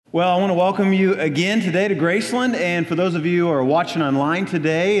Well, I want to welcome you again today to Graceland, and for those of you who are watching online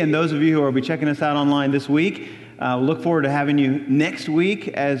today, and those of you who will be checking us out online this week, we'll look forward to having you next week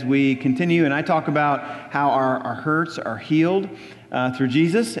as we continue, and I talk about how our hurts are healed through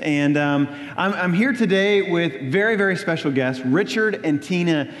Jesus. And I'm here today with very, very special guests, Richard and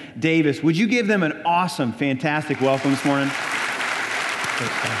Tina Davis. Would you give them an awesome, fantastic welcome this morning?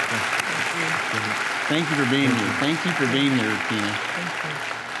 Thank you for being here. Thank you for being here, Tina.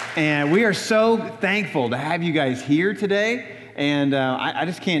 And we are so thankful to have you guys here today. And I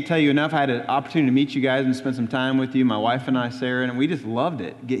just can't tell you enough. I had an opportunity to meet you guys and spend some time with you, my wife and I, Sarah, and we just loved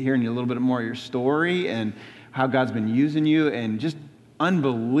it. Hearing you a little bit more of your story and how God's been using you, and just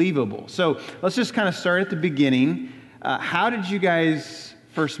unbelievable. So let's just kind of start at the beginning. How did you guys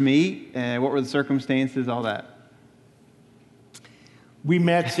first meet? And what were the circumstances, all that? We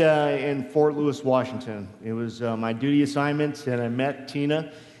met in Fort Lewis, Washington. It was my duty assignment, and I met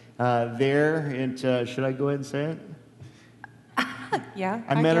Tina there. And should I go ahead and say it? Yeah.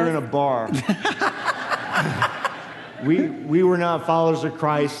 I met her in a bar. We were not followers of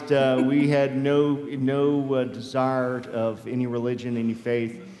Christ. We had no desire of any religion, any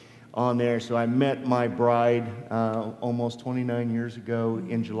faith on there. So I met my bride almost 29 years ago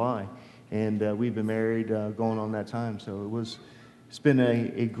in July, and we've been married going on that time. So it's been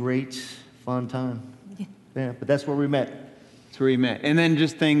a great, fun time. Yeah, but that's where we met. That's where you met. And then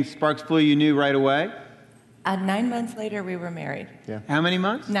just sparks flew, you knew right away? 9 months later, we were married. Yeah. How many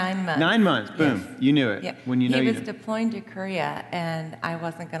months? 9 months. 9 months, boom. Yes. You knew it. Yep. When you know he you was knew. deploying to Korea, and I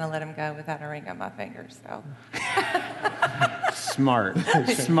wasn't going to let him go without a ring on my finger, so. Smart.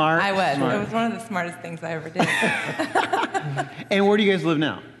 Smart. I was. Smart. It was one of the smartest things I ever did. And where do you guys live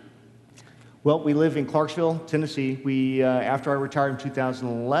now? Well, we live in Clarksville, Tennessee. We, after I retired in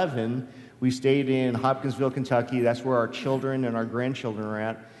 2011, we stayed in Hopkinsville, Kentucky. That's where our children and our grandchildren are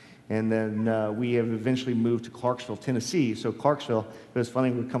at. And then we have eventually moved to Clarksville, Tennessee. So Clarksville, it was funny,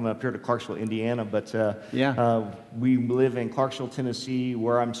 we're coming up here to Clarksville, Indiana, but we live in Clarksville, Tennessee,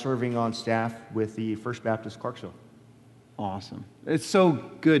 where I'm serving on staff with the First Baptist Clarksville. Awesome. It's so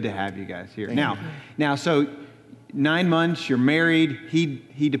good to have you guys here. Now, so 9 months, you're married,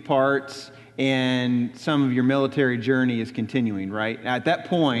 he departs, and some of your military journey is continuing, right? At that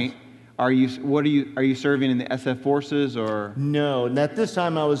point, are you serving in the SF forces or? No, and at this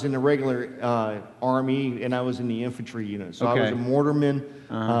time I was in the regular Army, and I was in the infantry unit. So okay. I was a mortarman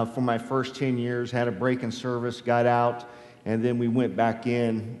for my first 10 years, had a break in service, got out, and then we went back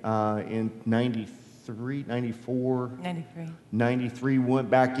in 93, 94? 93. 93,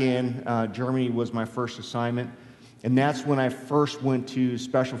 went back in. Germany was my first assignment. And that's when I first went to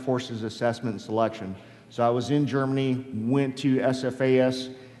Special Forces Assessment and Selection. So I was in Germany, went to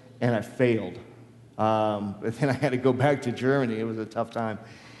SFAS, and I failed. But then I had to go back to Germany. It was a tough time.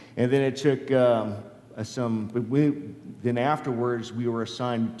 And then it took then afterwards we were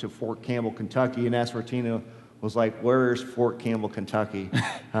assigned to Fort Campbell, Kentucky, and that's where Tina was like, where's Fort Campbell, Kentucky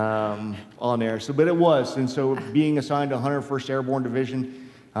on there. So, but it was. And so being assigned to 101st Airborne Division,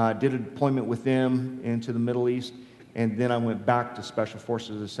 did a deployment with them into the Middle East. And then I went back to Special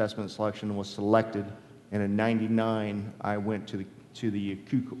Forces Assessment and Selection and was selected. And in 99, I went to the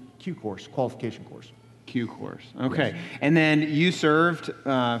Q course, qualification course. Q course. Okay. Yes. And then you served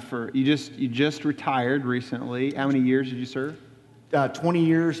you just retired recently. How many years did you serve? 20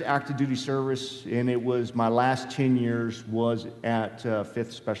 years active duty service, and it was my last 10 years was at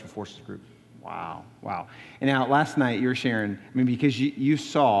 5th Special Forces Group. Wow. And now last night you were sharing, because you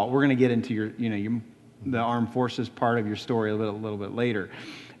saw, we're going to get into the armed forces part of your story a little bit later,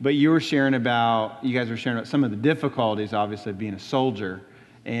 but you guys were sharing about some of the difficulties, obviously, of being a soldier,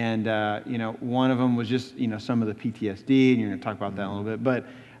 and one of them was just some of the PTSD, and you're going to talk about that in a little bit, but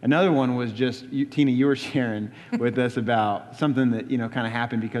another one was just, Tina, you were sharing with us about something that kind of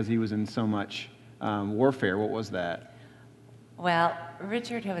happened because he was in so much warfare. What was that? Well,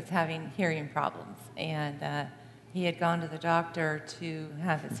 Richard was having hearing problems, and he had gone to the doctor to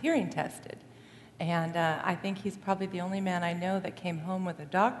have his hearing tested. And I think he's probably the only man I know that came home with a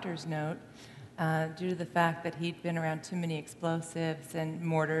doctor's note due to the fact that he'd been around too many explosives and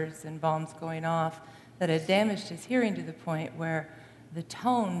mortars and bombs going off that had damaged his hearing to the point where the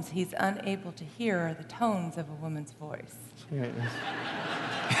tones he's unable to hear are the tones of a woman's voice.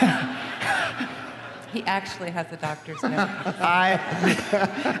 He actually has a doctor's note.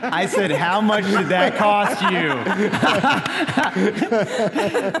 I said, how much did that cost you?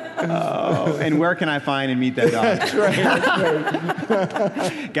 Oh, and where can I find and meet that doctor? That's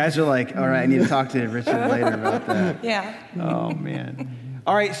right. Guys are like, all right, I need to talk to Richard later about that. Yeah. Oh, man.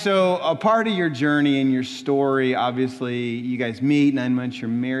 All right, so a part of your journey and your story, obviously, you guys meet, 9 months, you're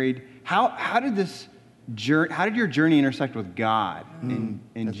married. How did your journey intersect with God and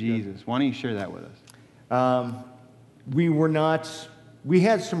Jesus? Why don't you share that with us? We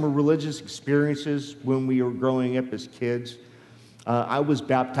had some religious experiences when we were growing up as kids. I was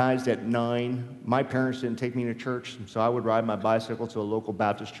baptized at 9. My parents didn't take me to church, so I would ride my bicycle to a local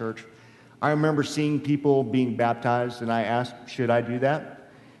Baptist church. I remember seeing people being baptized, and I asked, should I do that?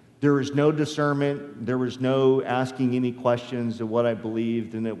 There was no discernment. There was no asking any questions of what I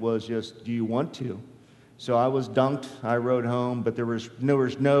believed, and it was just, do you want to? So I was dunked. I rode home, but there was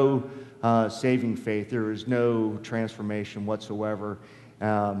no saving faith. There was no transformation whatsoever.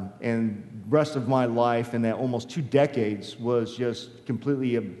 And the rest of my life in that almost 2 decades was just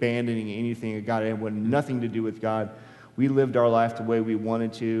completely abandoning anything that God had nothing to do with God. We lived our life the way we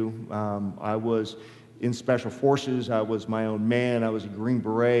wanted to. I was in special forces. I was my own man. I was a Green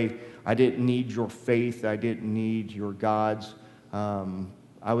Beret. I didn't need your faith. I didn't need your gods.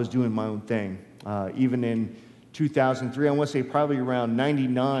 I was doing my own thing. Even in 2003, I want to say probably around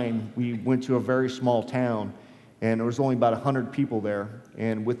 99, we went to a very small town, and there was only about 100 people there.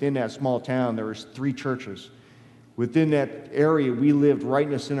 And within that small town, there was 3 churches. Within that area, we lived right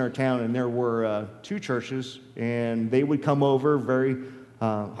in the center of town, and there were 2 churches, and they would come over very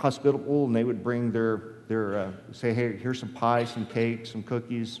hospitable, and they would bring say, hey, here's some pie, some cake, some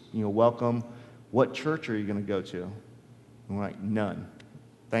cookies, welcome. What church are you going to go to? And we're like, none.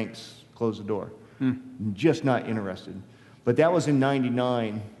 Thanks. Close the door. Just not interested. But that was in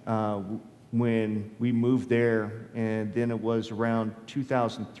 99 when we moved there, and then it was around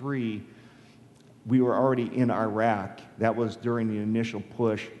 2003. We were already in Iraq. That was during the initial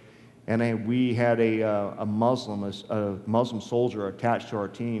push, and we had a Muslim soldier attached to our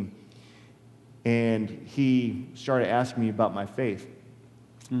team, and he started asking me about my faith.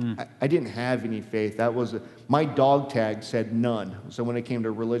 I didn't have any faith. My dog tag said none. So when it came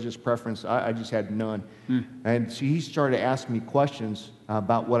to religious preference, I just had none. And so he started asking me questions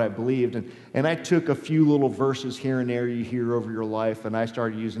about what I believed. And I took a few little verses here and there you hear over your life, and I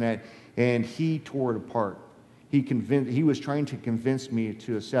started using that. And he tore it apart. He was trying to convince me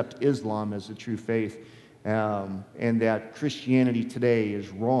to accept Islam as the true faith, and that Christianity today is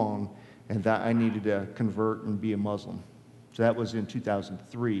wrong, and that I needed to convert and be a Muslim. So that was in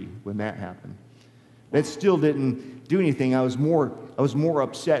 2003 when that happened. That still didn't do anything. I was more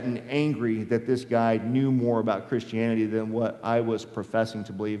upset and angry that this guy knew more about Christianity than what I was professing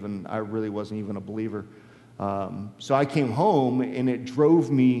to believe, and I really wasn't even a believer. So I came home, and it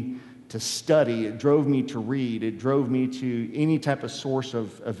drove me to study. It drove me to read. It drove me to any type of source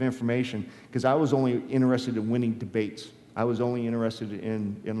of information, because I was only interested in winning debates. I was only interested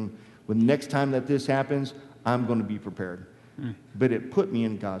in when the next time that this happens, I'm going to be prepared. But it put me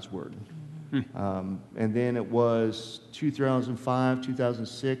in God's Word. And then it was 2005,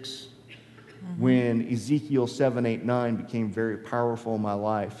 2006, when Ezekiel 7:8-9 became very powerful in my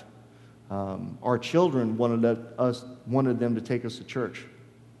life. Our children wanted them to take us to church.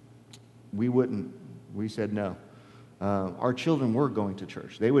 We wouldn't. We said no. Our children were going to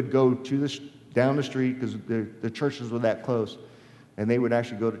church. They would go down the street, because the churches were that close, and they would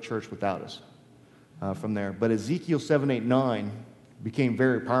actually go to church without us from there. But Ezekiel 7:8-9 became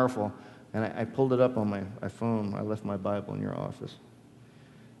very powerful, and I pulled it up on my phone. I left my Bible in your office.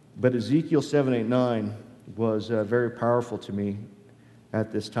 But Ezekiel 7:8-9 was very powerful to me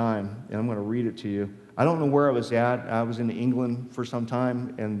at this time, and I'm going to read it to you. I don't know where I was at. I was in England for some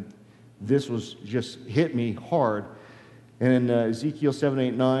time, and this was just hit me hard. And Ezekiel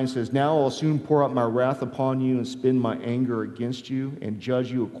 7:8-9 says, "Now I'll soon pour out my wrath upon you and spin my anger against you and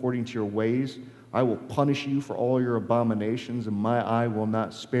judge you according to your ways. I will punish you for all your abominations, and my eye will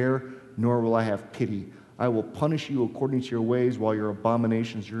not spare, nor will I have pity. I will punish you according to your ways while your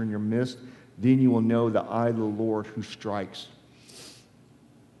abominations are in your midst. Then you will know that I, the Lord, who strikes."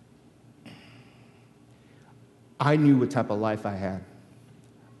 I knew what type of life I had.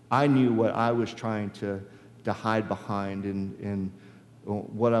 I knew what I was trying to hide behind and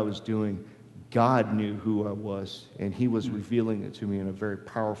what I was doing. God knew who I was, and He was revealing it to me in a very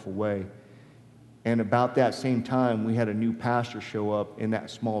powerful way. And about that same time, we had a new pastor show up in that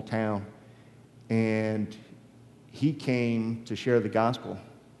small town, and he came to share the gospel.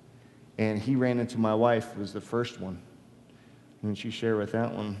 And he ran into my wife, was the first one. And she shared with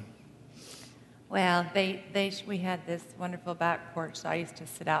that one. Well, we had this wonderful back porch that I used to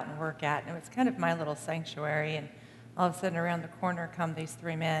sit out and work at, and it was kind of my little sanctuary. And all of a sudden, around the corner come these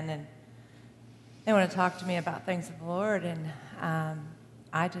 3 men, and they want to talk to me about things of the Lord, and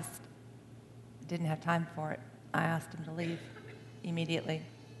I just didn't have time for it. I asked them to leave, immediately.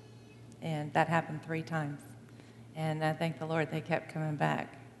 And that happened 3 times. And I thank the Lord they kept coming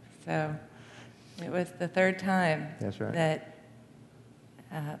back. So it was the 3rd time That's right. that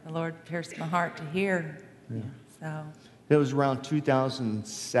the Lord pierced my heart to hear. Yeah. So It was around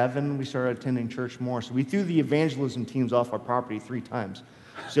 2007 we started attending church more. So we threw the evangelism teams off our property 3 times.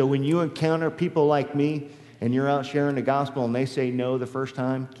 So when you encounter people like me and you're out sharing the gospel and they say no the first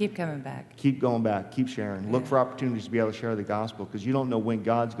time, keep coming back. keep going back, keep sharing. Look Yeah. for opportunities to be able to share the gospel because you don't know when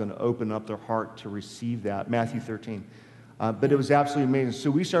God's going to open up their heart to receive that. Matthew 13. But it was absolutely amazing. So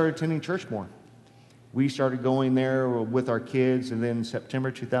we started attending church more. We started going there with our kids, and then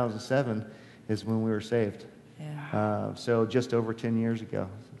September 2007 is when we were saved. Yeah. So just over 10 years ago.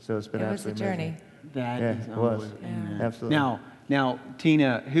 So it's been It was a absolutely journey. amazing. That Yeah, is it was. unbelievable. Yeah. Amen. Absolutely. Now,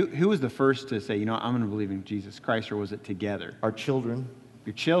 Tina, who was the first to say, I'm going to believe in Jesus Christ, or was it together? Our children.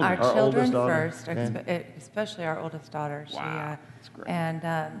 Your children. Our children oldest daughter. first, Yeah. especially our oldest daughter. Wow, that's great.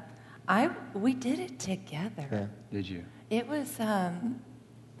 And we did it together. Yeah. Did you? It was,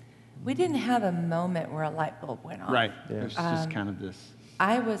 we didn't have a moment where a light bulb went on. Right. Yeah. It's just kind of this.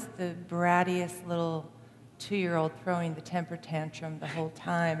 I was the brattiest little 2-year-old throwing the temper tantrum the whole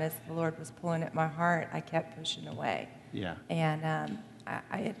time as the Lord was pulling at my heart. I kept pushing away. Yeah. And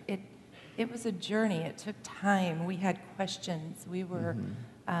it was a journey. It took time. We had questions. We were,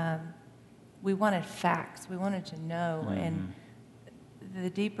 we wanted facts. We wanted to know. And the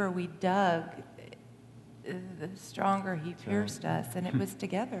deeper we dug, the stronger he pierced us. And it was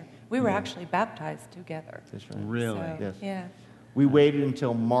together. We were actually baptized together. That's right. Really? So, Yes. yeah. We waited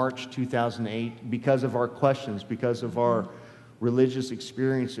until March 2008 because of our questions, because of our religious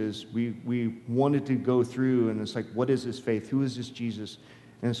experiences. We wanted to go through, and it's like, what is this faith? Who is this Jesus?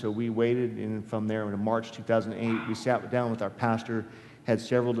 And so we waited, and from there, in March 2008, we sat down with our pastor, had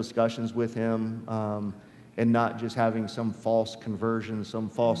several discussions with him, and not just having some false conversion, some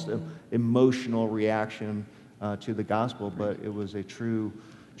false emotional reaction to the gospel, but it was a true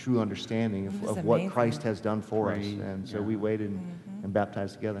understanding It was of what amazing. Christ has done for us. Praise And so God. we waited and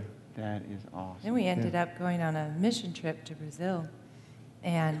baptized together. That is awesome. Then we ended up going on a mission trip to Brazil,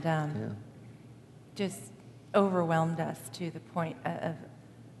 and just overwhelmed us to the point of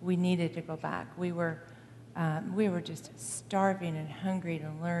we needed to go back. We were just starving and hungry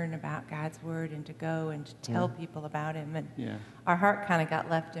to learn about God's word and to go and to tell people about Him. And Yeah. our heart kind of got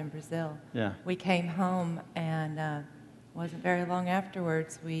left in Brazil. Yeah. We came home, and wasn't very long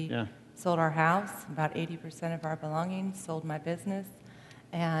afterwards we Yeah. sold our house, about 80% of our belongings, sold my business,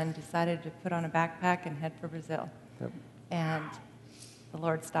 and decided to put on a backpack and head for Brazil. Yep. And the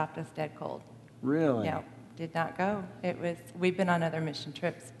Lord stopped us dead cold. Really? No, did not go. We've been on other mission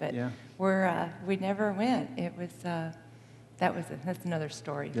trips, but Yeah. we never went. It was that's another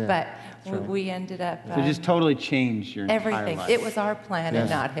story. Yeah, But that's right. we ended up So it just totally changed your entire everything. life. It was our plan and Yes.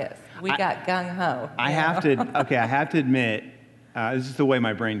 not His. We got gung ho. I have to admit, this is the way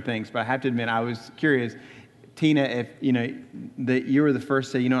my brain thinks, but I have to admit, I was curious, Tina, if, that you were the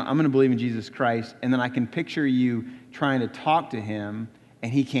first to say, I'm going to believe in Jesus Christ, and then I can picture you trying to talk to Him,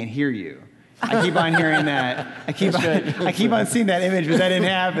 and He can't hear you. I keep on hearing that. I keep on seeing that image, but that didn't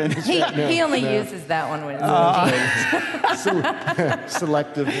happen. He only uses that one when it's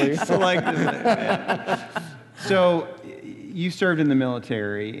Selectively. Selectively. Yeah. So you served in the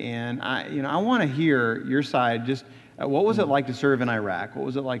military, and I want to hear your side. Just what was it like to serve in Iraq? What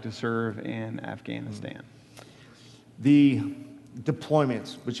was it like to serve in Afghanistan? The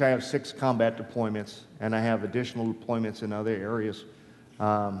deployments, which I have 6 combat deployments, and I have additional deployments in other areas.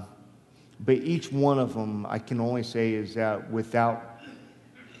 But each one of them, I can only say, is that without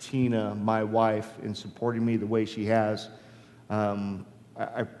Tina, my wife, in supporting me the way she has,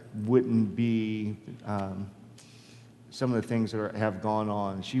 I wouldn't be some of the things that have gone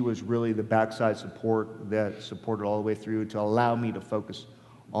on. She was really the backside support that supported all the way through to allow me to focus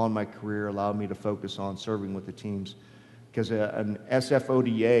on my career, allow me to focus on serving with the teams. Because an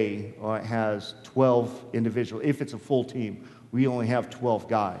SFODA has 12 individuals. If it's a full team, we only have 12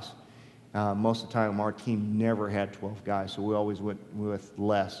 guys. Most of the time, our team never had 12 guys, so we always went with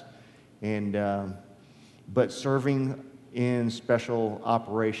less. But serving in special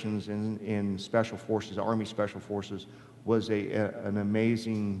operations and in special forces, Army Special Forces, was an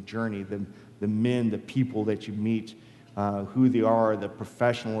amazing journey. The men, the people that you meet, who they are, the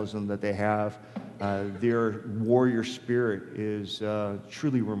professionalism that they have, their warrior spirit is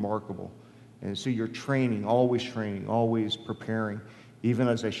truly remarkable. And so you're training, always preparing. Even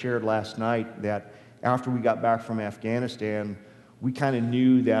as I shared last night, that after we got back from Afghanistan, we kind of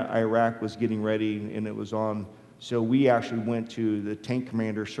knew that Iraq was getting ready and it was on. So we actually went to the Tank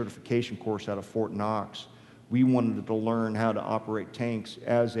Commander Certification course out of Fort Knox, we wanted to learn how to operate tanks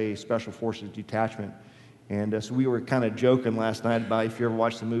as a Special Forces detachment. And so we were kind of joking last night about, if you ever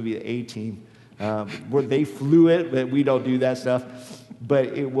watched the movie The A-Team, where they flew it, but we don't do that stuff. But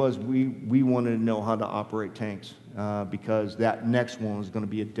it was, we wanted to know how to operate tanks because that next one was going to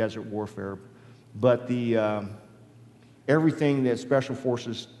be a desert warfare. But everything that Special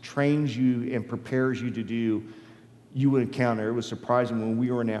Forces trains you and prepares you to do, you would encounter. It was surprising when we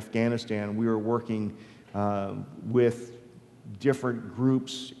were in Afghanistan, we were working with different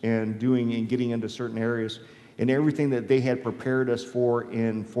groups and getting into certain areas. And everything that they had prepared us for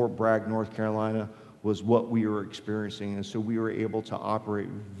in Fort Bragg, North Carolina, was what we were experiencing. And so we were able to operate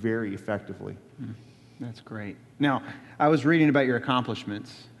very effectively. That's great. Now, I was reading about your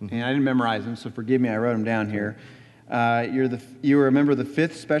accomplishments, and I didn't memorize them, so forgive me, I wrote them down here. You were a member of the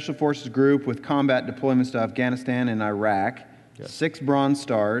 5th Special Forces Group with combat deployments to Afghanistan and Iraq, 6 Bronze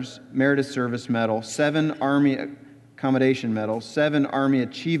Stars, Meritorious Service Medal, 7 Army Accommodation Medals, 7 Army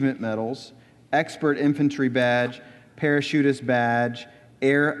Achievement Medals, Expert Infantry Badge, Parachutist Badge,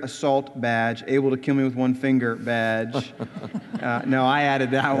 Air Assault Badge, Able to Kill Me with One Finger Badge. No, I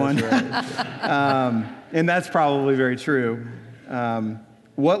added that one. Right. And that's probably very true.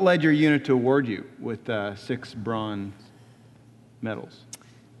 What led your unit to award you with 6 bronze medals?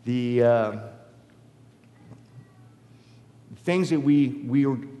 The things that we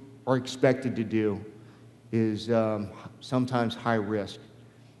are expected to do is sometimes high risk.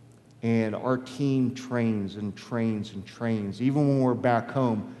 And our team trains and trains and trains. Even when we're back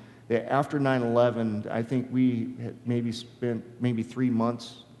home, after 9/11, I think we had maybe spent 3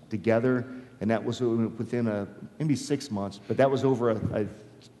 months together, and that was within maybe 6 months, but that was over a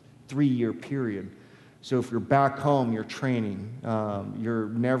 3-year period. So if you're back home, you're training, you're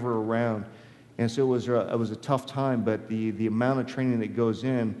never around. And so it was a tough time, but the amount of training that goes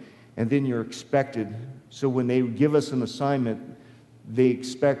in, and then you're expected. So when they give us an assignment, they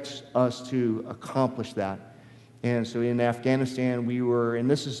expect us to accomplish that. And so in Afghanistan, we were, and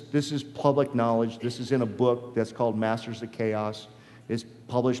this is public knowledge. This is in a book that's called Masters of Chaos. It's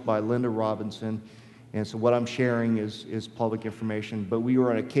published by Linda Robinson. And so what I'm sharing is public information. But we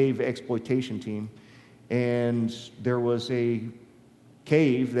were on a cave exploitation team, and there was a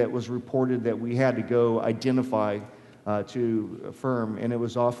cave that was reported that we had to go identify to affirm, and it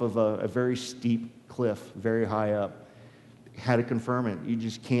was off of a very steep cliff, very high up. Had to confirm it. You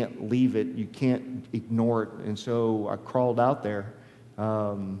just can't leave it. You can't ignore it. And so I crawled out there.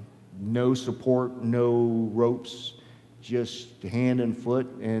 No support, no ropes, just hand and foot,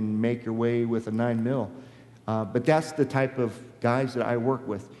 and make your way with a 9mm. But that's the type of guys that I work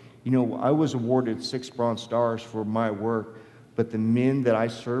with. You know, I was awarded 6 Bronze Stars for my work, but the men that I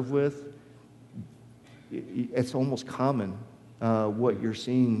serve with, it's almost common what you're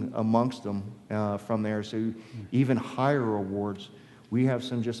seeing amongst them from there. So even higher awards. We have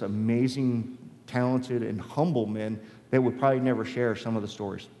some just amazing, talented, and humble men that would probably never share some of the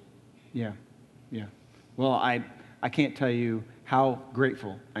stories. Yeah, yeah. Well, I can't tell you how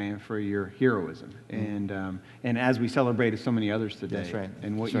grateful I am for your heroism, and as we celebrated so many others today, that's right.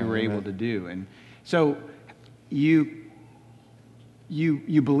 and what That's you were right. able to do. And so you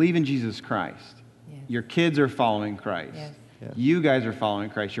believe in Jesus Christ. Yes. Your kids are following Christ. Yes. Yeah. You guys are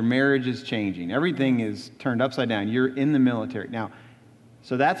following Christ. Your marriage is changing. Everything is turned upside down. You're in the military now.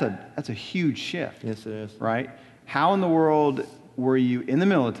 So that's a huge shift. Yes, it is. Right? How in the world were you in the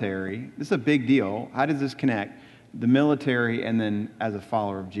military? This is a big deal. How does this connect? The military and then as a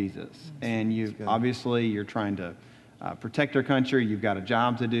follower of Jesus. And obviously you're trying to protect our country. You've got a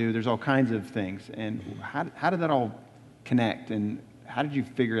job to do. There's all kinds of things. And how did that all connect? And how did you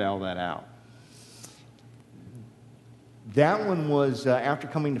figure all that out? That one was after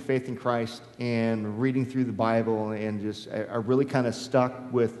coming to faith in Christ and reading through the Bible, and just I really kind of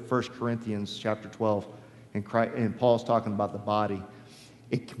stuck with 1 Corinthians chapter 12, and Paul's talking about the body.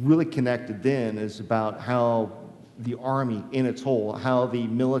 It really connected then is about how the Army in its whole, how the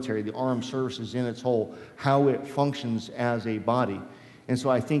military, the armed services in its whole, how it functions as a body. And so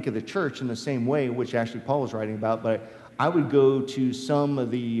I think of the church in the same way, which actually Paul was writing about, but I would go to some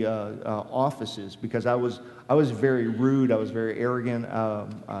of the offices because I was very rude, I was very arrogant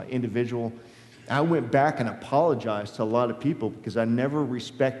individual. I went back and apologized to a lot of people because I never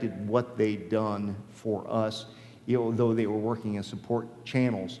respected what they'd done for us, though they were working in support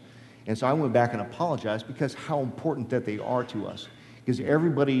channels. And so I went back and apologized because how important that they are to us. Because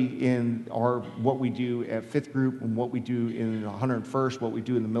everybody in what we do at 5th Group and what we do in 101st, what we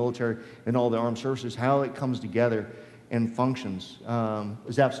do in the military and all the armed services, how it comes together and functions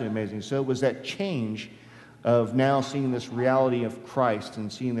is absolutely amazing. So it was that change of now seeing this reality of Christ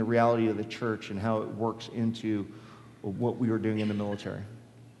and seeing the reality of the church and how it works into what we were doing in the military.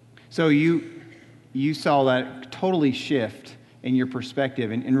 So you saw that totally shift in your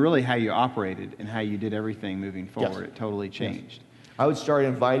perspective and really how you operated and how you did everything moving forward. Yes. It totally changed. I would start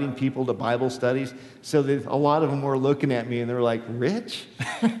inviting people to Bible studies, so that a lot of them were looking at me and they were like, Rich?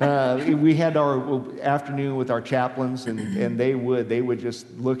 We had our afternoon with our chaplains, and they would just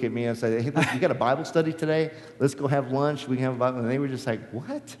look at me and say, hey, look, you got a Bible study today? Let's go have lunch. We can have a Bible. And they were just like,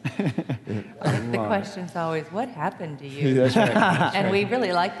 what? The question's always, what happened to you? That's right. And we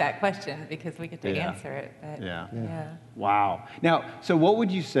really like that question because we get to Yeah. answer it. But Yeah. Wow. Now, so what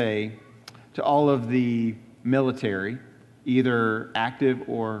would you say to all of the military, either active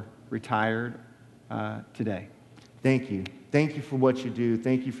or retired, today? Thank you. Thank you for what you do.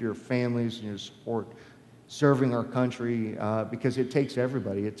 Thank you for your families and your support, serving our country, because it takes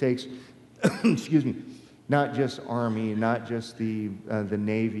everybody. It takes, excuse me, not just Army, not just the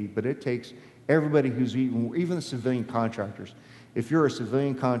Navy, but it takes everybody who's even the civilian contractors. If you're a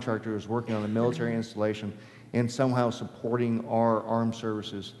civilian contractor who's working on a military installation and somehow supporting our armed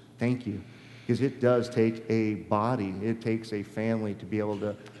services, thank you. Because it does take a body, it takes a family to be able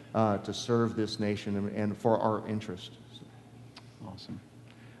to serve this nation and for our interest. Awesome.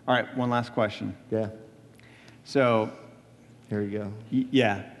 All right, one last question. Yeah, So, there you go.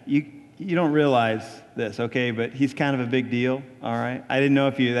 you don't realize this, okay, but he's kind of a big deal, all right? I didn't know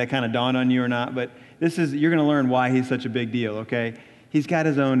if that kind of dawned on you or not, but you're going to learn why he's such a big deal, okay? He's got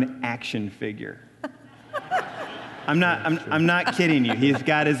his own action figure. I'm not kidding you. He's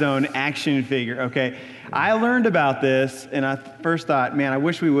got his own action figure, okay? I learned about this, and I first thought, man, I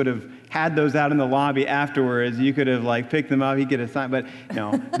wish we would have had those out in the lobby afterwards. You could have, picked them up. He could have signed, but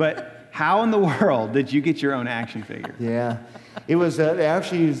no. But how in the world did you get your own action figure? Yeah, it was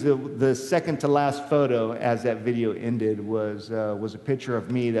actually the second to last photo as that video ended was a picture of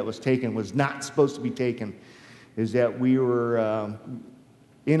me that was taken, was not supposed to be taken. Is that we were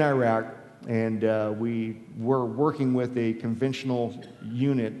in Iraq, and we were working with a conventional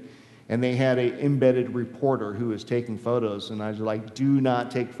unit, and they had an embedded reporter who was taking photos, and I was like, do not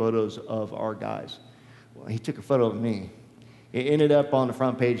take photos of our guys. Well, he took a photo of me. It ended up on the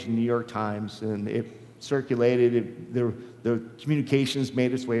front page of the New York Times, and it circulated. The communications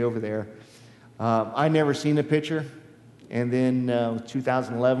made its way over there. I never seen the picture, and then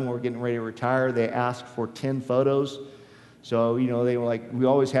 2011, we're getting ready to retire. They asked for 10 photos. So, they were like, we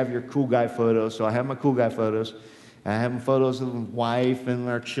always have your cool guy photos. So I have my cool guy photos. I have photos of the wife and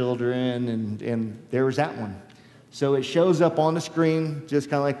our children, and there was that one. So it shows up on the screen, just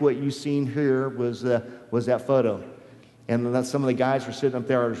kind of like what you've seen here was that photo. And then some of the guys were sitting up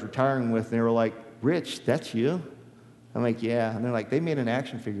there I was retiring with, and they were like, Rich, that's you? I'm like, yeah. And they're like, they made an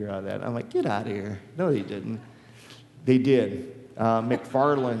action figure out of that. I'm like, get out of here. No, they didn't. They did.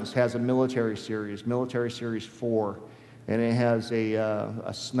 McFarland's has a military series, Military Series 4. And it has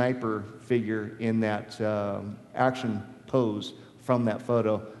a sniper figure in that action pose from that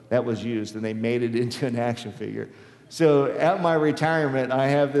photo that was used, and they made it into an action figure. So at my retirement, I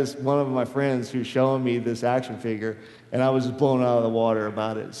have one of my friends who's showing me this action figure, and I was just blown out of the water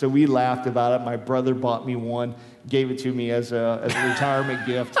about it. So we laughed about it. My brother bought me one, gave it to me as a retirement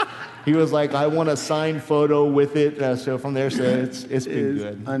gift. He was like, I want a signed photo with it. So from there, so it's been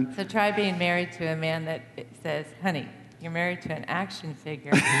good. So try being married to a man that says, honey, you're married to an action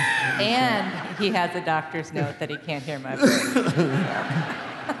figure, and he has a doctor's note that he can't hear my voice.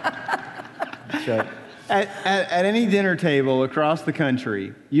 So, At any dinner table across the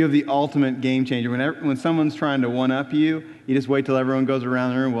country, you have the ultimate game changer. When someone's trying to one-up you, you just wait till everyone goes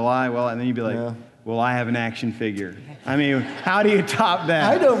around the room, and then you'd be like, Yeah. well, I have an action figure. I mean, how do you top that?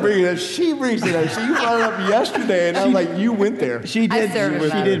 I don't bring it up. She brings it up. She brought it up yesterday, and I'm like, you went there. She did. service She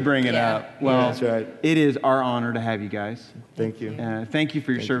them. did bring it Yeah. up. Well, Yeah, that's right. It is our honor to have you guys. Thank you. Thank you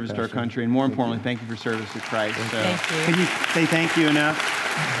for your Thank you, service to our Pastor. country, and more importantly, thank you for service to Christ. Thank you. Could you say thank you enough?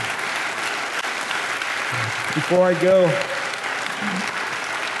 Before I go,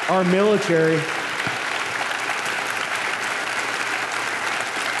 our military,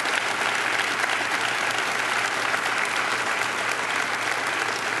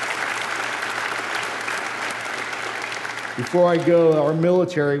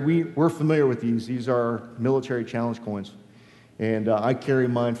 we're familiar with these. These are military challenge coins. And I carry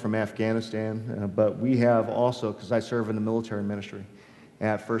mine from Afghanistan, but we have also, because I serve in the military ministry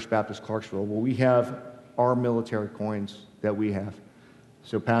at First Baptist Clarksville, well, we have our military coins that we have.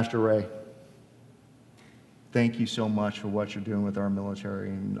 So Pastor Ray, thank you so much for what you're doing with our military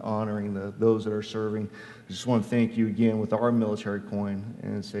and honoring those that are serving. I just want to thank you again with our military coin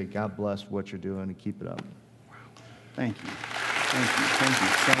and say God bless what you're doing and keep it up. Thank you. Thank you. Thank you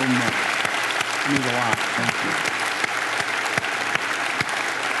so much. It means a lot. Thank you.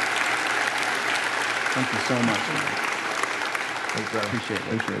 Thank you so much. Thanks, brother. Appreciate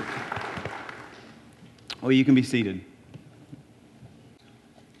it. Well, you can be seated.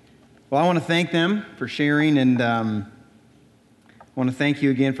 Well, I want to thank them for sharing, and I want to thank you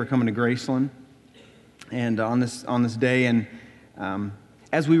again for coming to Graceland and on this day. And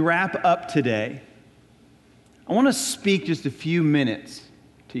as we wrap up today, I want to speak just a few minutes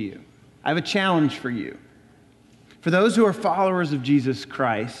to you. I have a challenge for you. For those who are followers of Jesus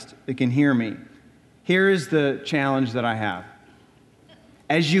Christ that can hear me, here is the challenge that I have.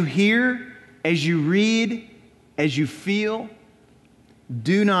 As you hear, as you read, as you feel,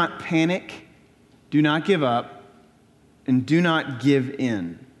 do not panic, do not give up, and do not give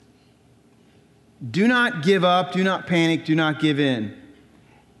in. Do not give up, do not panic, do not give in.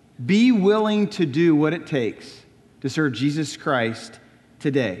 Be willing to do what it takes to serve Jesus Christ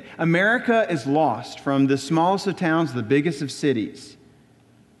today. America is lost from the smallest of towns to the biggest of cities.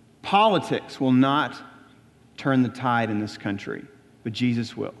 Politics will not turn the tide in this country, but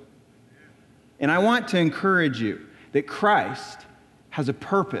Jesus will. And I want to encourage you that Christ has a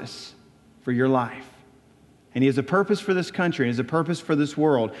purpose for your life. And He has a purpose for this country, and He has a purpose for this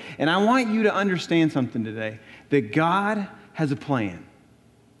world. And I want you to understand something today, that God has a plan.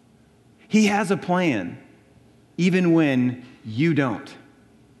 He has a plan, even when you don't,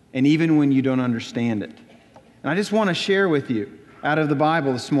 and even when you don't understand it. And I just want to share with you out of the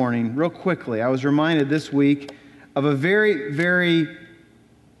Bible this morning, real quickly. I was reminded this week of a very, very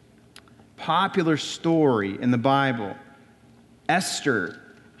popular story in the Bible. Esther,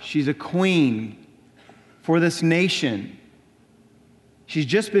 she's a queen for this nation. She's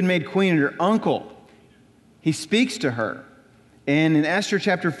just been made queen, and her uncle, he speaks to her. And in Esther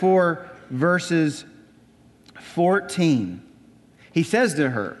chapter 4, verses 14, he says to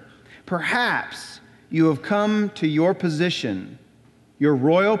her, "Perhaps you have come to your position, your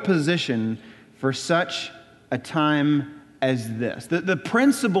royal position, for such a time as this." The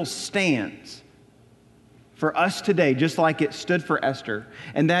principle stands for us today, just like it stood for Esther,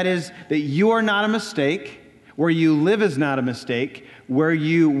 and that is that you are not a mistake. Where you live is not a mistake. Where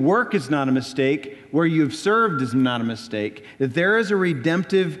you work is not a mistake. Where you've served is not a mistake. That there is a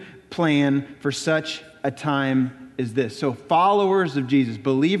redemptive plan for such a time as this. So followers of Jesus,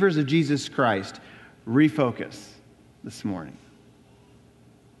 believers of Jesus Christ, refocus this morning.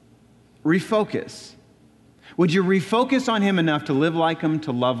 Refocus. Would you refocus on Him enough to live like Him,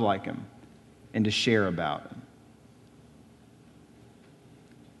 to love like Him, and to share about Him?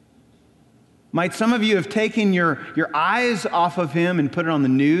 Might some of you have taken your eyes off of Him and put it on the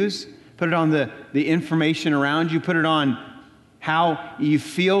news, put it on the information around you, put it on how you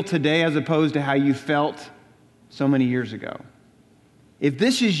feel today as opposed to how you felt so many years ago? If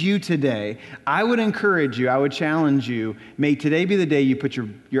this is you today, I would encourage you, I would challenge you, may today be the day you put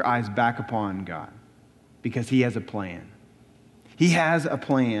your eyes back upon God, because He has a plan. He has a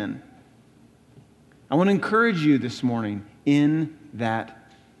plan. I want to encourage you this morning in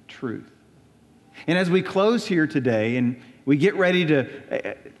that truth. And as we close here today and we get ready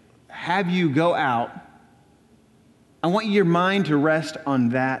to have you go out, I want your mind to rest on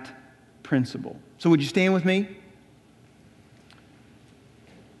that principle. So would you stand with me?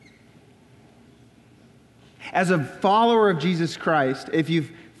 As a follower of Jesus Christ, if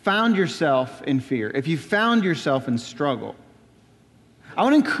you've found yourself in fear, if you've found yourself in struggle, I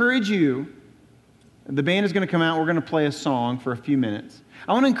want to encourage you. The band is going to come out. We're going to play a song for a few minutes.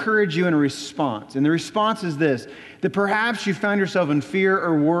 I want to encourage you in a response. And the response is this, that perhaps you found yourself in fear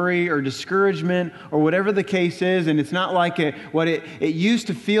or worry or discouragement or whatever the case is, and it's not like what it used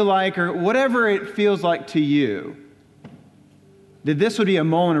to feel like, or whatever it feels like to you, that this would be a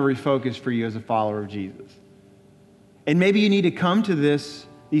moment of refocus for you as a follower of Jesus. And maybe you need to come to these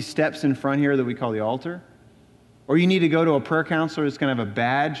steps in front here that we call the altar, or you need to go to a prayer counselor that's going to have a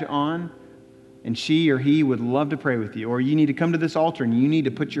badge on, and she or he would love to pray with you. Or you need to come to this altar and you need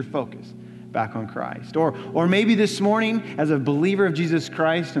to put your focus back on Christ. Or maybe this morning, as a believer of Jesus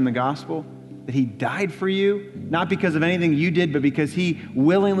Christ and the gospel, that He died for you, not because of anything you did, but because He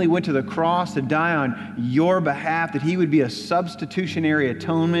willingly went to the cross to die on your behalf, that He would be a substitutionary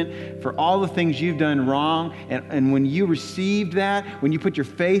atonement for all the things you've done wrong. And when you received that, when you put your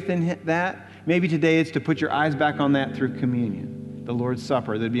faith in that, maybe today it's to put your eyes back on that through communion. The Lord's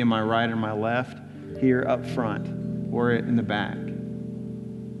Supper, that'd be on my right or my left, here up front, or in the back.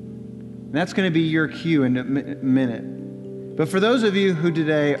 And that's going to be your cue in a minute. But for those of you who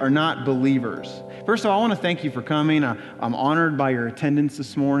today are not believers, First of all, I want to thank you for coming. I'm honored by your attendance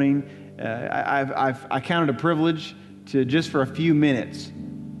this morning. I count it a privilege to just for a few minutes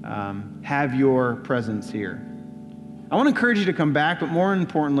have your presence here. I want to encourage you to come back, but more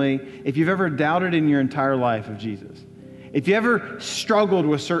importantly, if you've ever doubted in your entire life of Jesus, if you ever struggled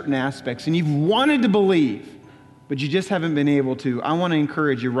with certain aspects and you've wanted to believe, but you just haven't been able to, I want to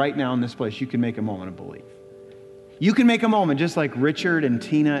encourage you right now in this place, you can make a moment of belief. You can make a moment just like Richard and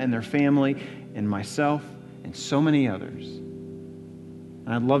Tina and their family and myself and so many others. And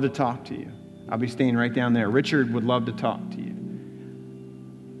I'd love to talk to you. I'll be staying right down there. Richard would love to talk to you.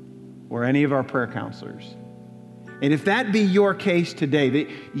 Or any of our prayer counselors. And if that be your case today, that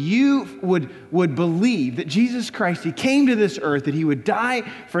you would believe that Jesus Christ, He came to this earth, that He would die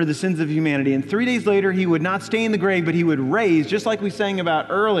for the sins of humanity, and 3 days later He would not stay in the grave, but He would raise, just like we sang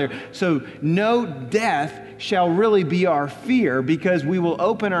about earlier. So no death shall really be our fear, because we will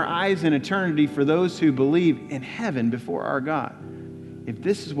open our eyes in eternity for those who believe in heaven before our God. If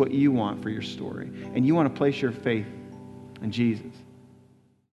this is what you want for your story, and you want to place your faith in Jesus,